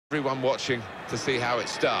Everyone watching to see how it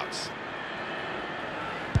starts.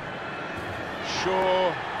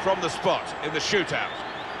 Shaw from the spot in the shootout.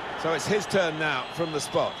 So it's his turn now from the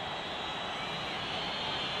spot.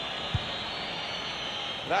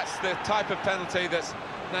 That's the type of penalty that's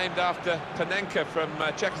named after Panenka from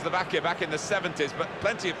Czechoslovakia back in the 70s, but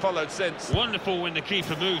plenty have followed since. Wonderful when the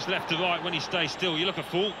keeper moves left to right. When he stays still, you look a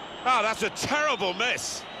fool. Oh, that's a terrible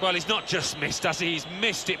miss. Well, he's not just missed, has he? He's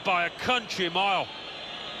missed it by a country mile.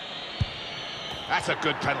 That's a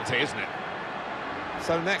good penalty, isn't it?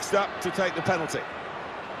 So next up to take the penalty.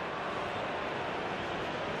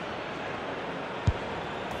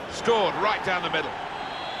 Scored right down the middle.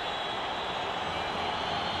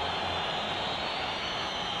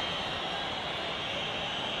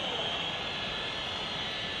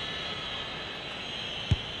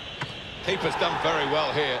 Keeper's done very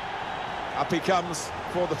well here. Up he comes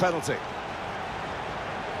for the penalty.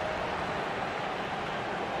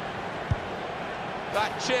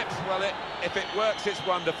 That chip, well, if it works, it's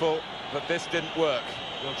wonderful, but this didn't work.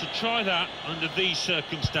 Well, to try that under these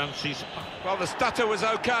circumstances... Well, the stutter was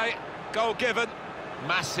OK, goal given.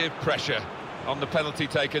 Massive pressure on the penalty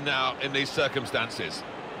taken now in these circumstances.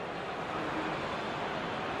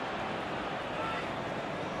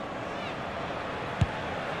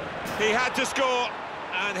 He had to score,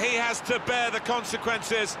 and he has to bear the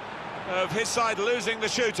consequences of his side losing the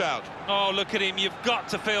shootout. Oh, look at him. You've got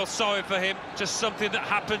to feel sorry for him. Just something that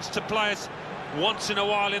happens to players once in a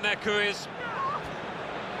while in their careers.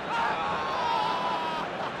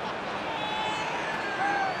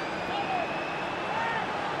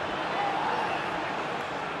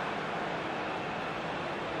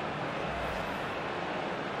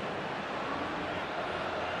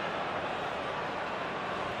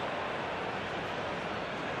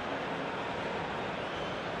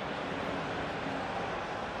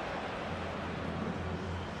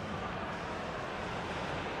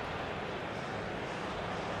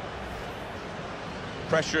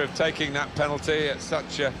 Pressure of taking that penalty at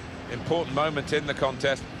such an important moment in the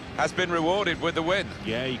contest has been rewarded with the win.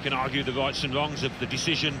 Yeah, you can argue the rights and wrongs of the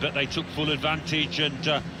decision, but they took full advantage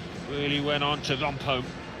and really went on to romp home.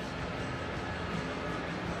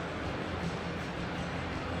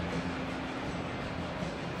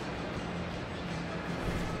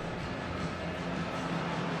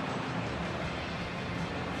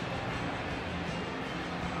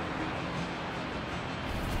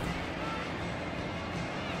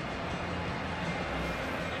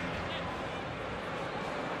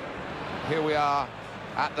 Here we are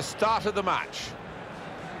at the start of the match.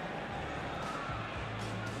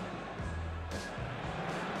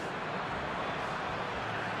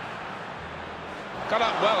 Got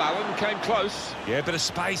up well, Alan, came close. Yeah, a bit of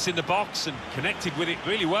space in the box and connected with it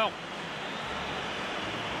really well.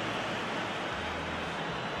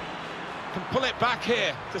 Can pull it back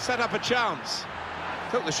here to set up a chance.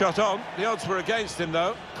 Took the shot on. The odds were against him,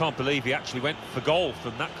 though. Can't believe he actually went for goal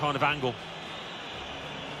from that kind of angle.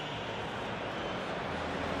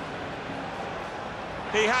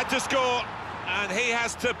 He had to score, and he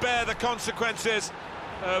has to bear the consequences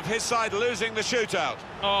of his side losing the shootout.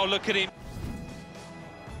 Oh, look at him.